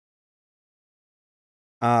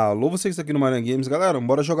Alô, você que está aqui no MARANHAGAMES, galera,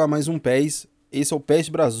 bora jogar mais um PES. Esse é o PES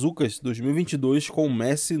BRAZUCAS 2022 com o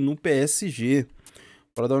Messi no PSG.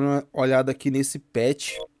 Bora dar uma olhada aqui nesse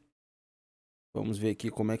patch. Vamos ver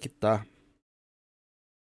aqui como é que tá.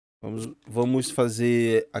 Vamos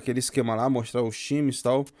fazer aquele esquema lá, mostrar os times e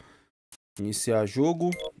tal. Iniciar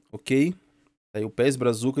jogo, ok. Aí o PES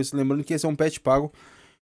BRAZUCAS, lembrando que esse é um patch pago.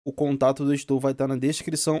 O contato do editor vai estar na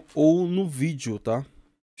descrição ou no vídeo, tá?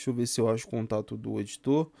 Deixa eu ver se eu acho o contato do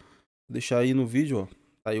editor. Vou deixar aí no vídeo, ó.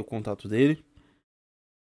 Tá aí o contato dele.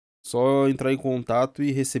 Só entrar em contato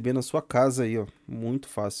e receber na sua casa aí, ó. Muito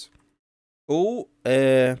fácil. Ou,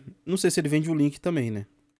 não sei se ele vende o link também, né?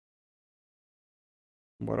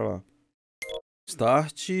 Bora lá.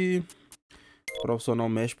 Start. Profissional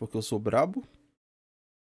mexe porque eu sou brabo.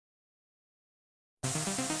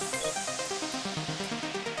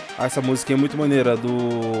 Ah, essa musiquinha é muito maneira,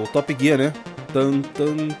 do Top Gear, né? Tan,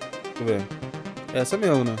 tan. Deixa eu ver. É essa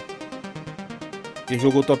mesmo, né? Quem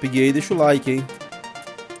jogou Top Gear aí, deixa o like, hein?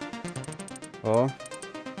 Ó.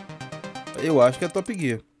 Eu acho que é Top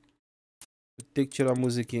Gear. Vou ter que tirar a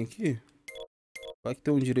musiquinha aqui. Vai que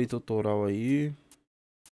tem um direito autoral aí.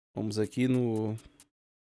 Vamos aqui no...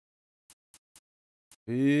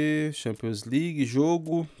 Champions League,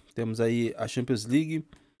 jogo. Temos aí a Champions League,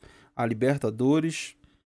 a Libertadores,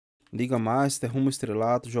 Liga Master, Rumo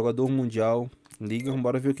Estrelato, Jogador Mundial, Liga.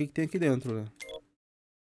 Bora ver o que tem aqui dentro, né?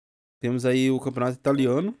 Temos aí o Campeonato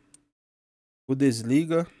Italiano,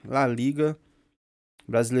 Bundesliga, La Liga,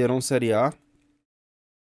 Brasileirão Série A,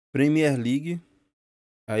 Premier League,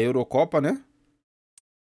 a Eurocopa, né?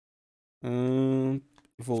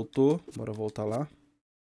 Voltou, bora voltar lá.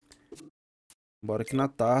 Bora aqui na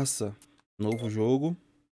taça, novo jogo.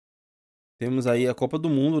 Temos aí a Copa do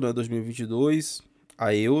Mundo, né, 2022,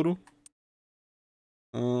 a Euro,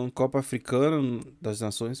 Copa Africana das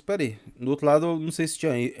Nações. Espera aí, do outro lado eu não sei se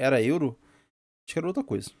tinha, era Euro, acho que era outra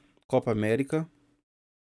coisa. Copa América,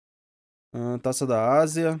 Taça da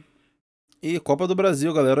Ásia e Copa do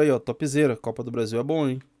Brasil, galera, aí ó, topzera. Copa do Brasil é bom,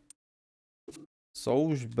 hein? Só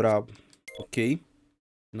os brabos, ok?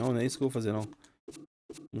 Não é isso que eu vou fazer, não.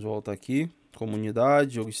 Vamos voltar aqui.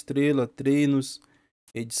 Comunidade, jogo estrela, treinos,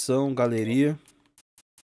 edição, galeria.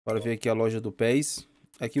 Para ver aqui a loja do PES.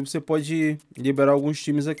 Aqui você pode liberar alguns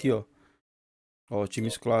times aqui, ó. Ó,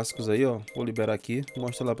 times clássicos aí, ó. Vou liberar aqui, vou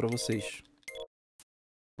mostrar lá para vocês.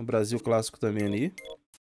 O Brasil clássico também ali.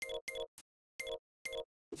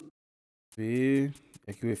 Ver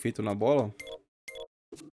aqui o efeito na bola, ó.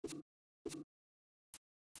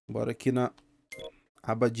 Bora aqui na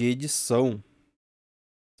aba de edição.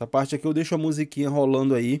 Essa parte aqui eu deixo a musiquinha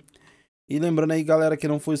rolando aí. E lembrando aí, galera, que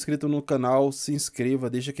não for inscrito no canal, se inscreva,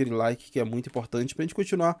 deixa aquele like que é muito importante pra gente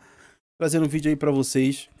continuar trazendo vídeo aí pra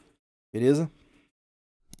vocês, beleza?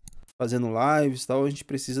 Fazendo lives e tal, a gente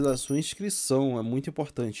precisa da sua inscrição, é muito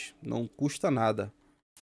importante, não custa nada.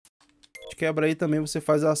 A gente quebra aí também, você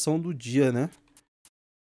faz a ação do dia, né?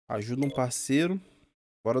 Ajuda um parceiro.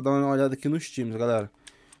 Bora dar uma olhada aqui nos times, galera.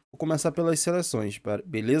 Vou começar pelas seleções,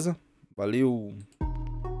 beleza? Valeu!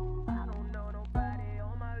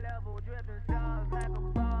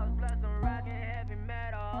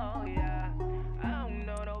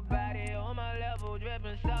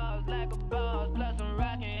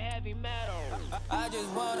 I just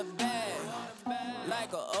want a bag,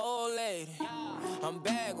 like a old lady. I'm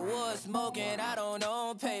backwoods smoking, I don't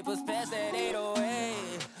own papers, pass that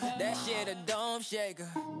 808. That shit a dome shaker.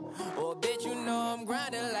 Oh, bitch, you know I'm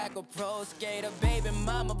grinding like a pro skater. Baby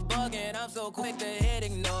mama bugging, I'm so quick to hit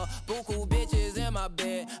ignore. Buku bitches in my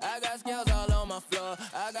bed, I got scales all on my floor.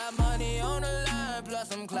 I got money on the line,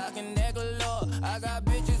 plus I'm clocking that galore. I got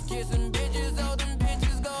bitches kissing bitches, all them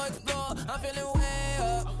bitches go explore. I'm feeling way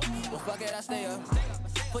up. Well, fuck it, I stay up.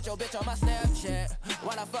 Put your bitch on my Snapchat.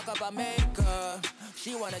 When I fuck up, I make her.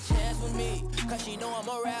 She want a chance with me, cause she know I'm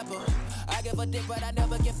a rapper. I give a dick, but I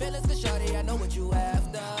never get feelings, cause shawty, I know what you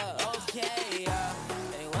after. Okay,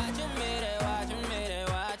 they watching me, they watching me, they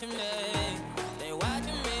watching me. They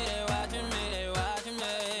watching me, they watching me, they watching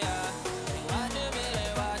me. They watching me,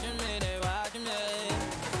 they watching me, they watching me.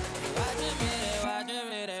 They watching me, they watching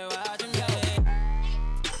me, they watching me.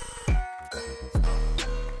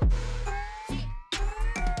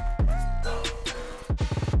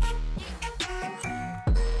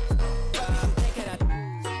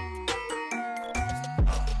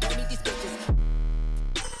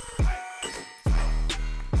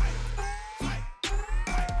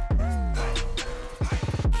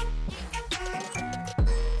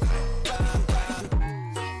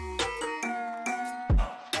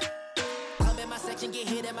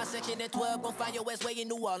 gon' find your ass way in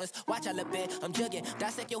New Orleans. Watch I look bad, I'm jugging.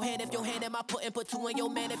 Dissect your hand if your hand in my pudding. Put two in your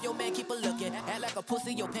man if your man keep a looking. Act like a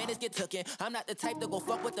pussy, your panties get tookin'. I'm not the type to go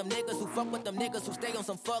fuck with them niggas who fuck with them niggas who stay on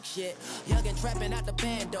some fuck shit. Young and trapping out the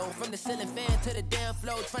bando. From the ceiling fan to the damn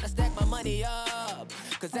floor. Tryna stack my money up,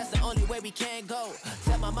 cause that's the only way we can go.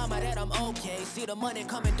 Tell my mama that I'm okay. See the money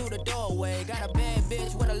coming through the doorway. Got a bad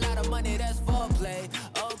bitch with a lot of money, that's foreplay.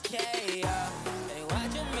 Okay, they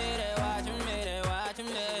watching me, they watching me, they watching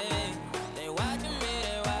me. They watching me,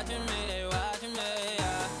 they watching me, they watching me.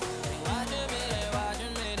 They watching me, they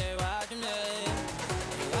watching me, they watching me.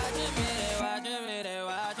 They watching me, they watching me, they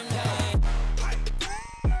watching me.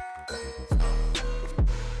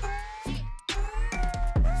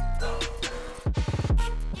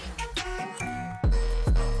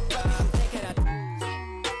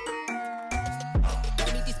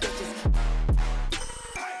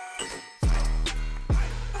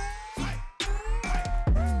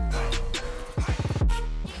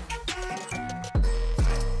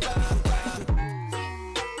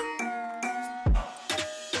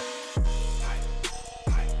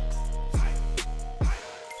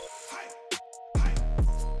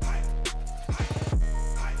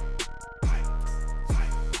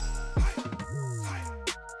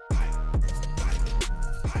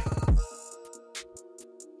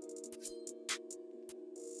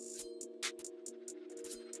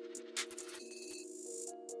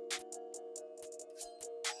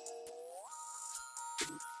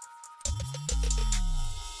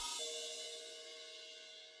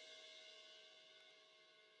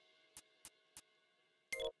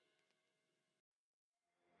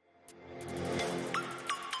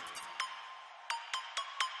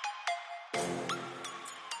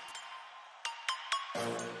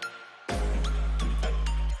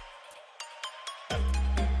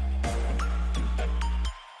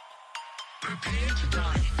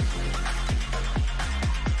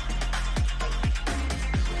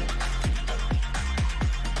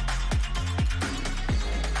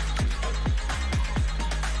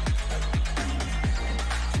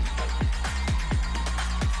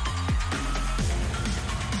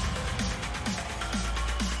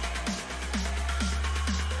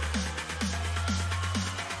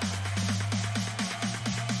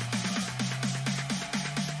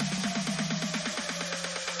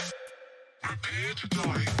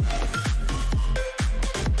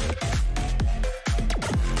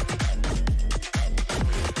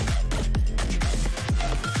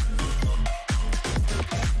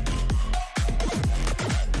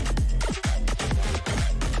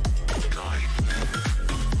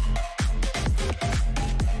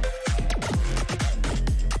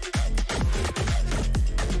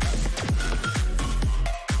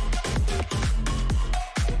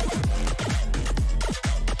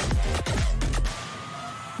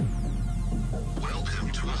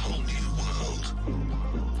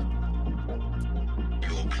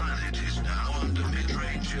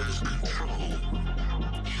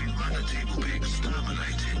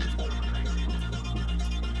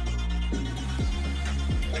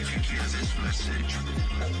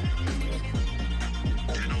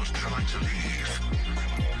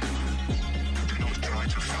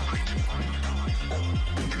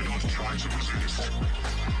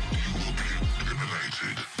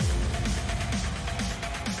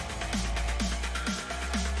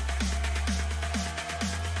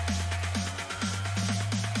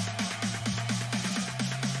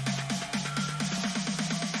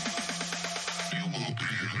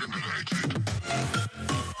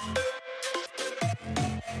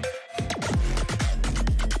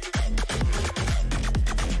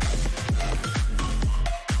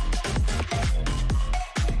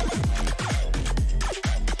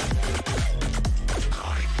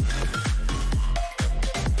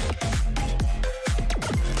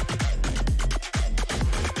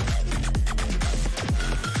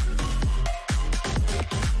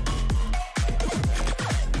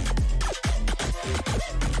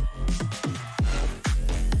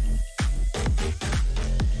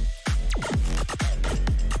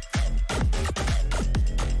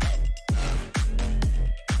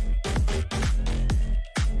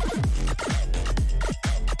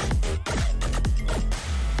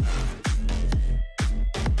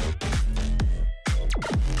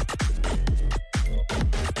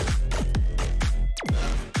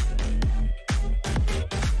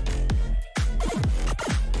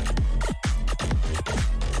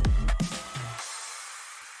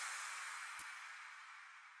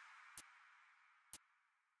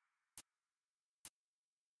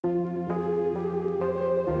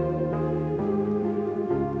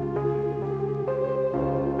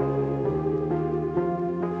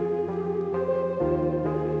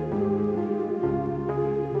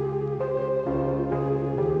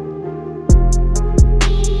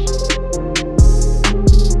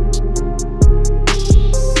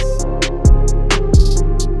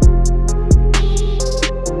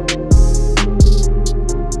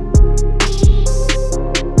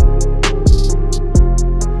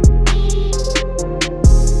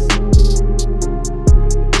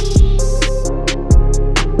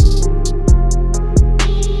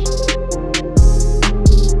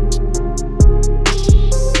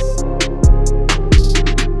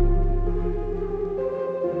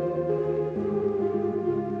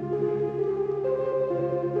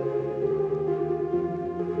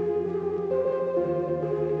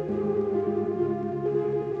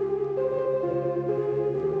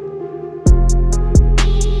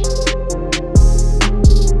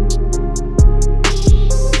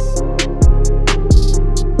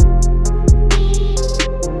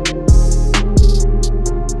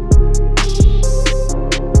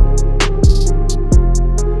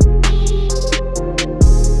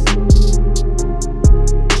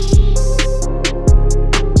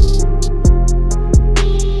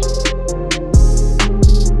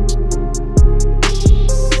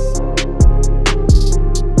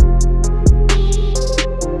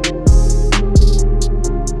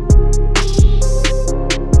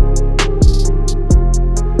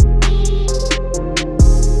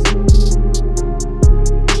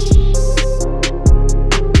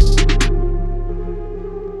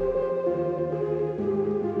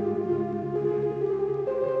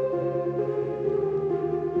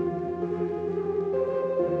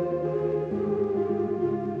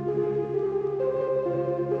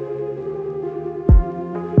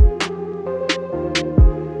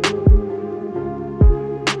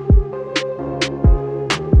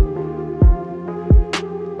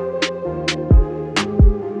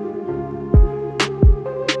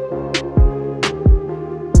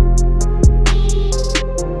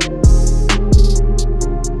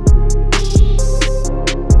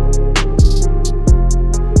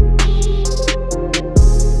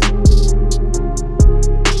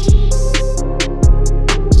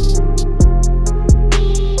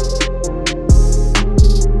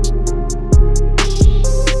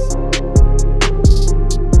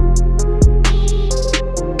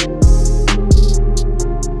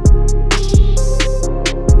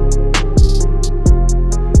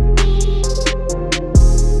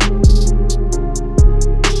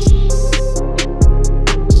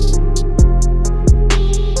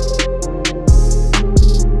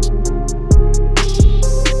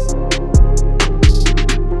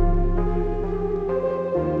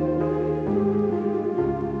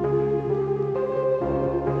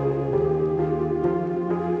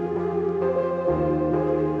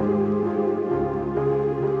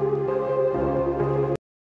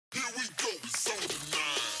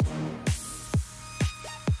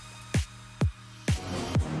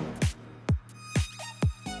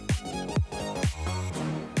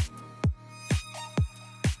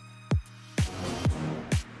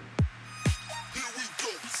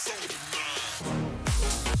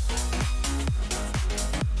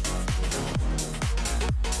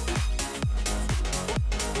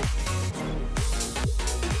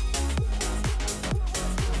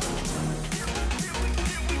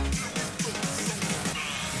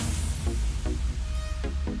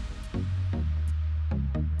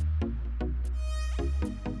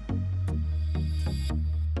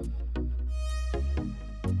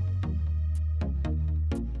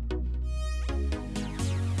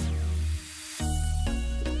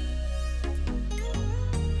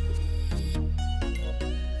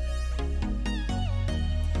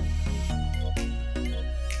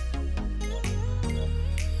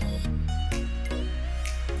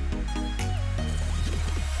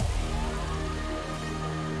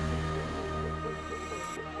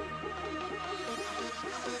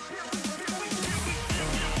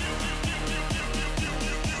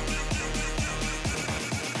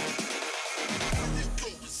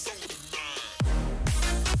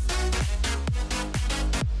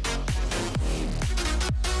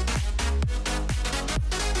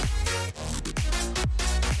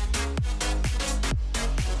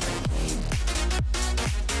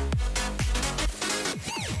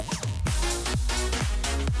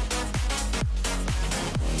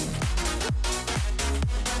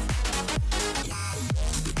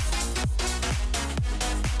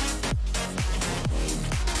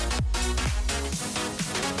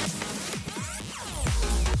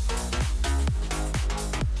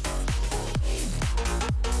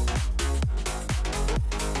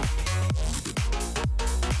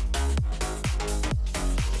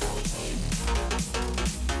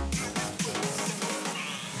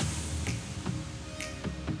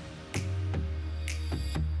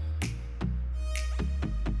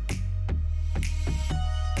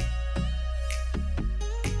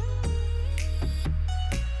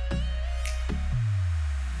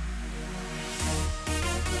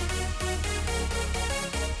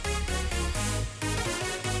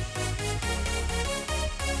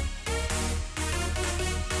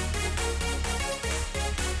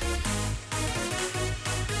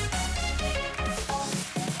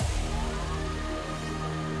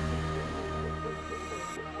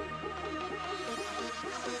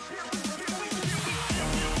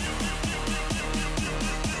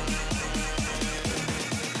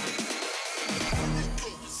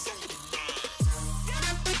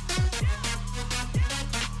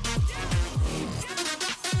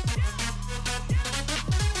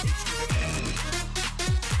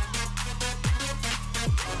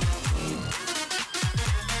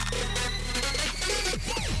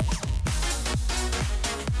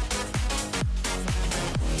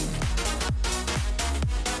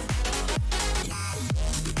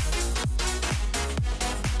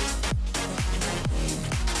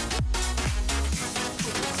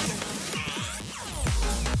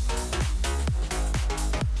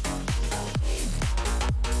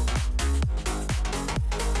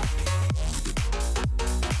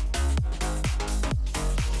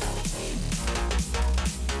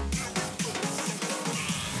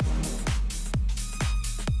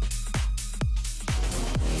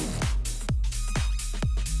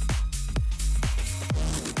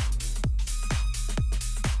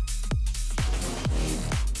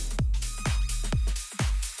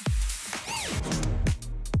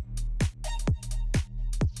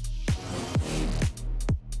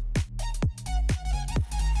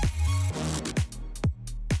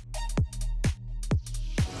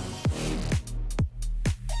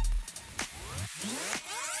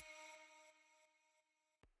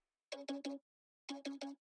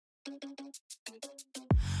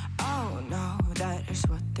 Oh no, that is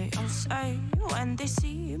what they all say when they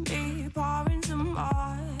see me pouring some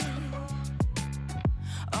wine.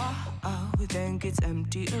 Oh, think it's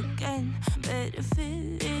empty again. Better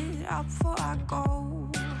fill it up before I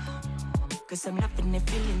go. Cause I'm loving it,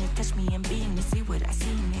 feeling it, touch me and being it. See what I see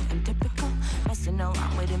in it, I'm typical. Messing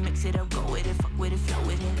around with it, mix it up, go with it, fuck with it, flow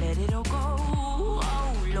with it, let it all go.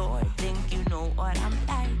 Oh Lord, think you know what I'm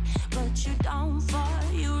like, but you don't fall,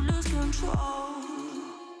 you lose control.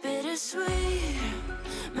 Bittersweet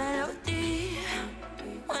melody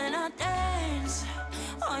when I dance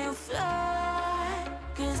on your fly.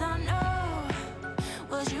 Cause I know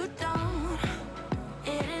what you don't,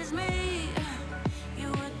 it is me you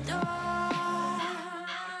adore.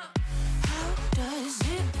 How does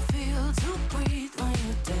it feel to breathe when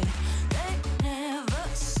you're dead? They never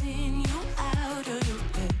seen you out of your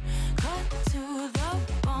bed. Cut to the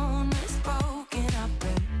bone, it's broken, I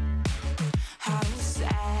bet. How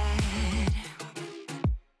sad.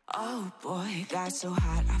 Oh boy, got so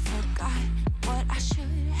hot I forgot what I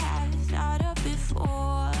should have thought of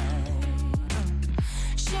before.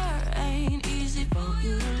 Sure ain't easy for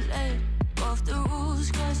you to let go of the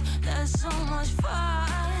rules, cause that's so much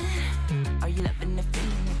fun. Are you loving the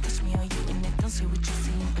feeling it? Touch me, are you in it? Don't see what you're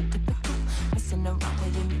seeing, but typical. Messing around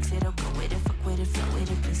with it, mix it up, go with it, fuck with it, flow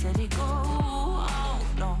with it, please let it go. Oh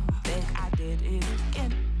no, think I did it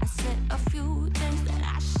again. I said a few things that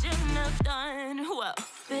I shouldn't have done. Well,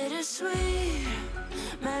 bittersweet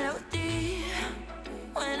melody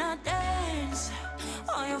when I dance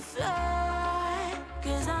on your fly.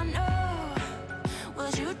 Cause I know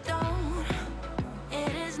what you don't,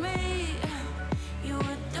 it is me you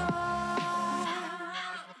adore.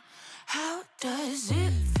 How does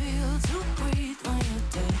it feel to breathe when you're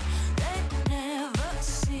dead? They never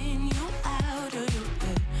seen you out of your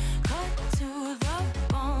bed. Cut to the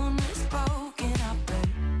bone, it's broken, I bet.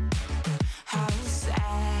 How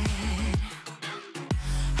sad.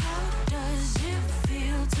 How does it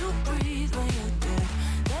feel to breathe when you're dead?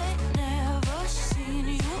 They never seen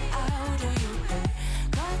you out of your bed.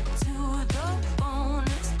 Cut to the bone,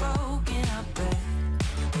 it's broken, I bet.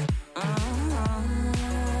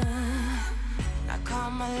 Now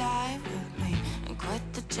come alive with me and quit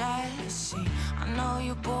the jealousy. I know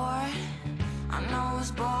you're bored, I know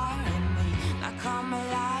it's boring me. Now come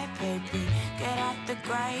alive, baby, get out the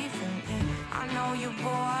grave and I know you're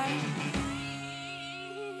bored.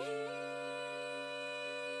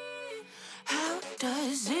 How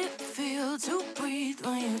does it feel to breathe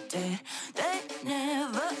when you're dead? They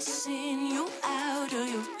never seen you out of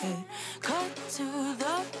your bed. Cut to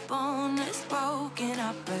the bone, it's broken,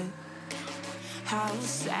 I bet. How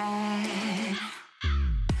sad.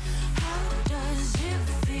 How does it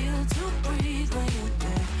feel to breathe when you're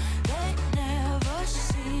dead? They never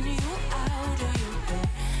seen you out of your bed.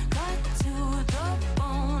 Cut to the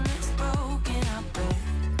bone, it's broken, I bet.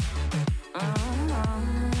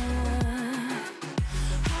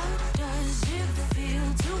 How does it feel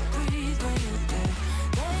to breathe when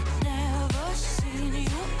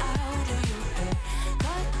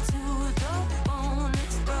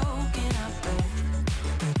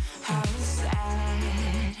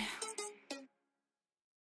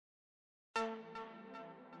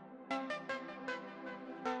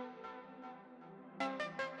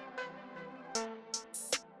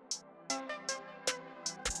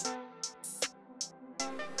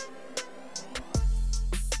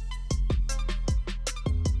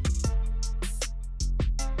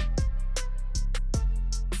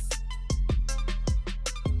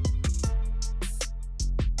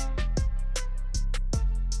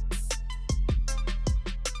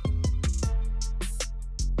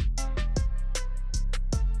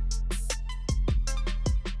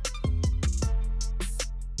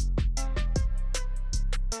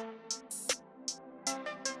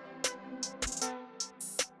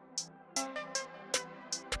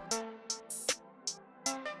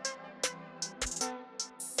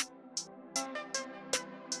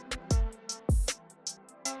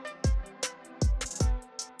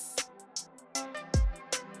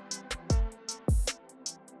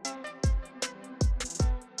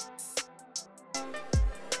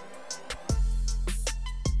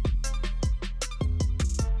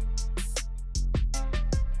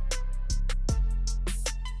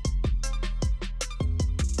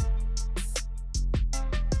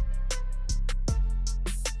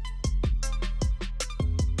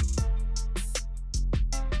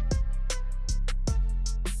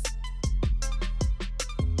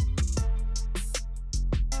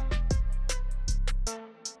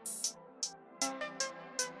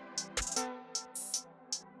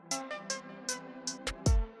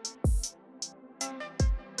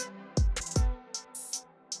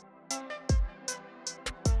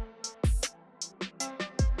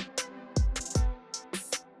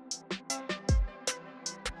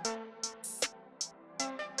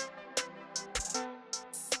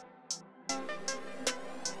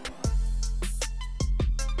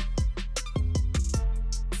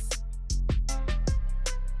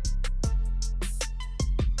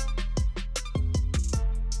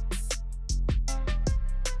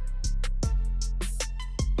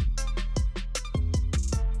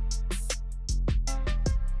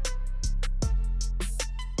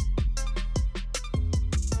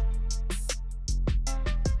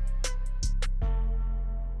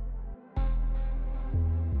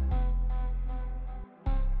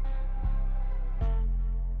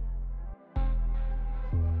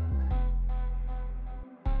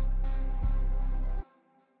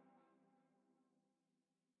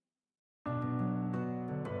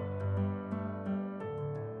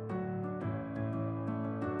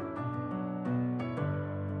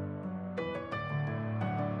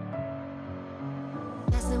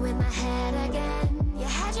my head again. You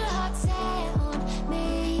had your heart set on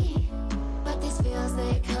me, but these feels,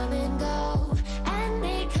 they come and go, and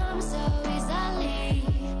they come so easily.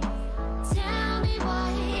 Tell me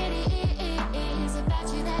what it is about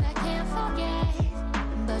you that I can't forget,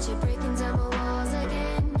 but you're breaking down my walls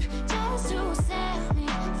again, just to set me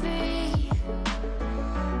free.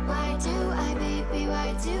 Why do I, baby,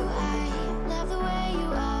 why do I love the way you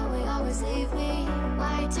always leave me?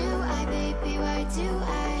 Why do I, baby, why do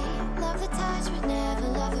I love the touch but never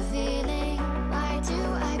love the feeling? Why do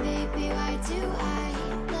I, baby, why do I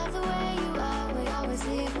love the way you always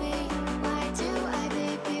leave me? Why do I,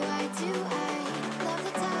 baby, why do I love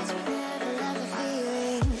the touch but never love the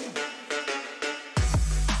feeling?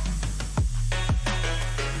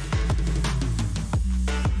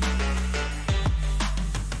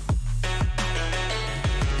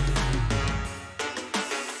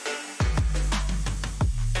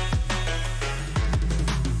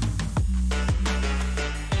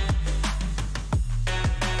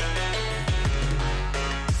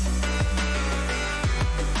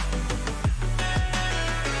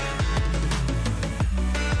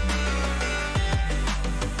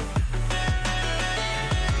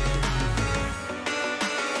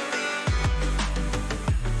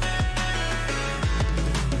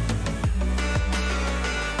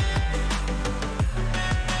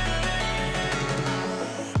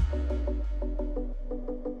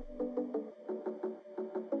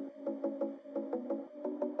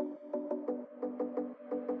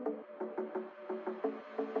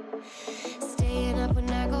 Staying up when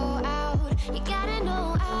I go out, you gotta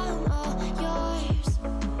know I'm all yours.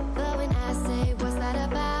 But when I say what's that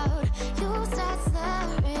about, you start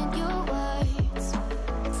slurring your words.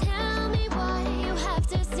 Tell me why you have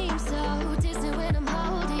to seem so distant when I'm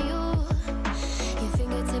holding you. Your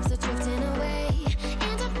fingertips are drifting away,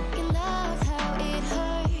 and I fucking love how it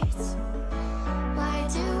hurts. Why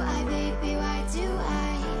do I, baby, why do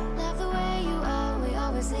I love the way you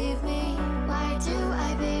always leave me? Why do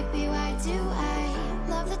I, baby, why do I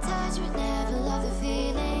love the touch but never love the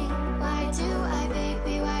feeling? Why do I,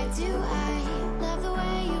 baby, why do I love the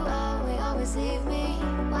way you always leave me?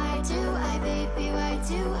 Why do I, baby, why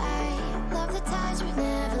do I love the touch but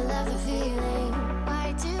never love the feeling?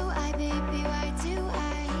 Why do I, baby, why do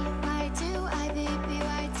I baby,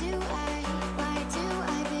 why do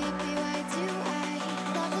I baby, why do I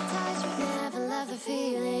love the touch but never love the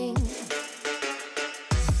feeling?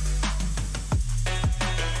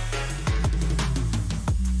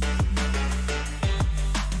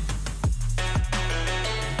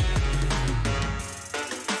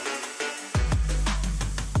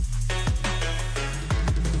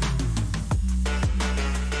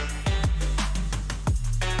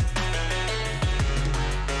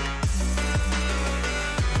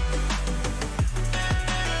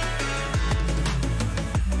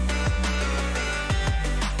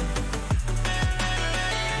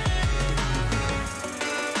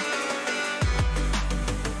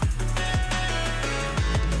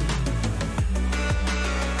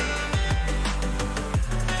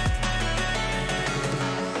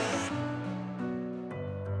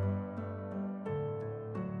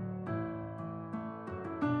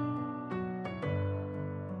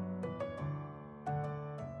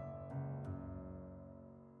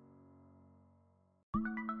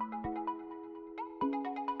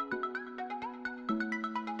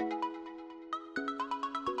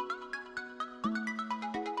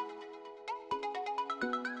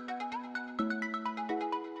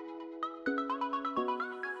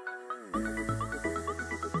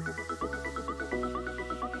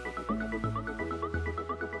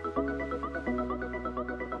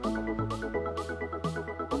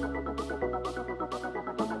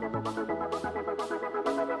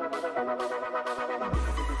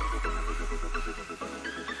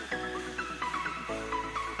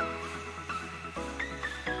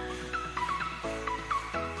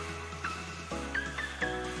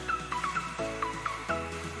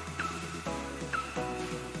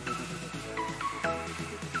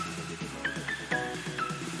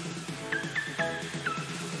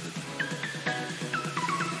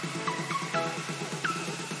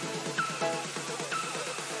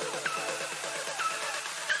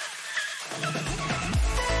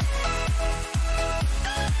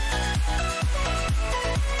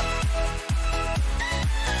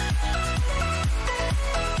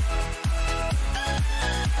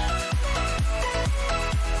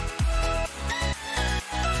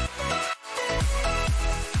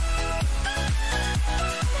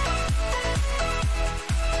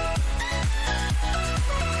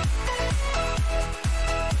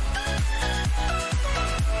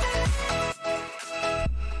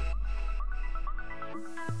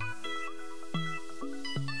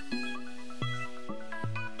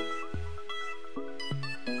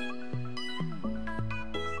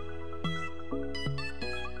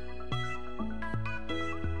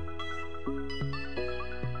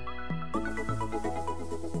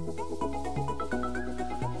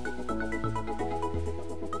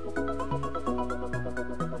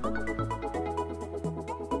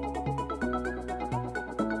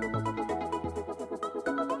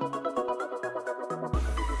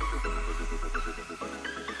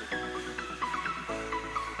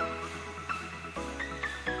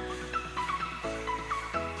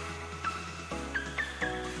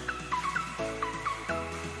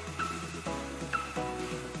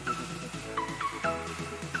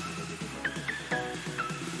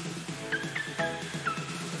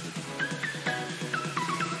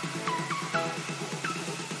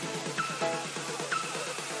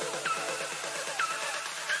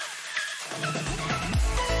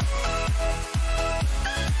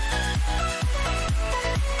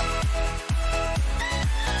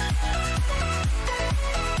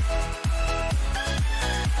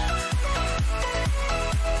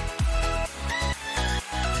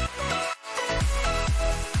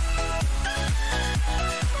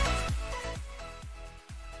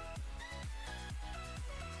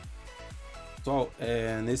 Pessoal,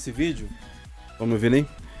 nesse vídeo, vamos ver, né?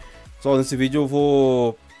 Pessoal, nesse vídeo eu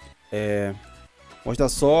vou mostrar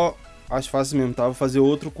só as fases mesmo, tá? Vou fazer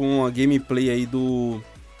outro com a gameplay aí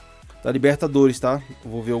da Libertadores, tá?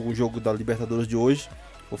 Eu vou ver algum jogo da Libertadores de hoje,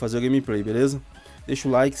 vou fazer o gameplay, beleza? Deixa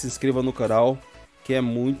o like, se inscreva no canal, que é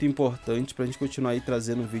muito importante pra gente continuar aí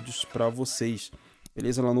trazendo vídeos pra vocês,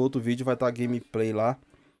 beleza? Lá no outro vídeo vai estar a gameplay lá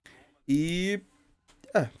e...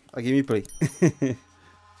 a gameplay.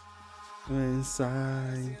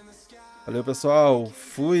 Valeu, pessoal.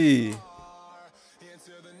 Fui.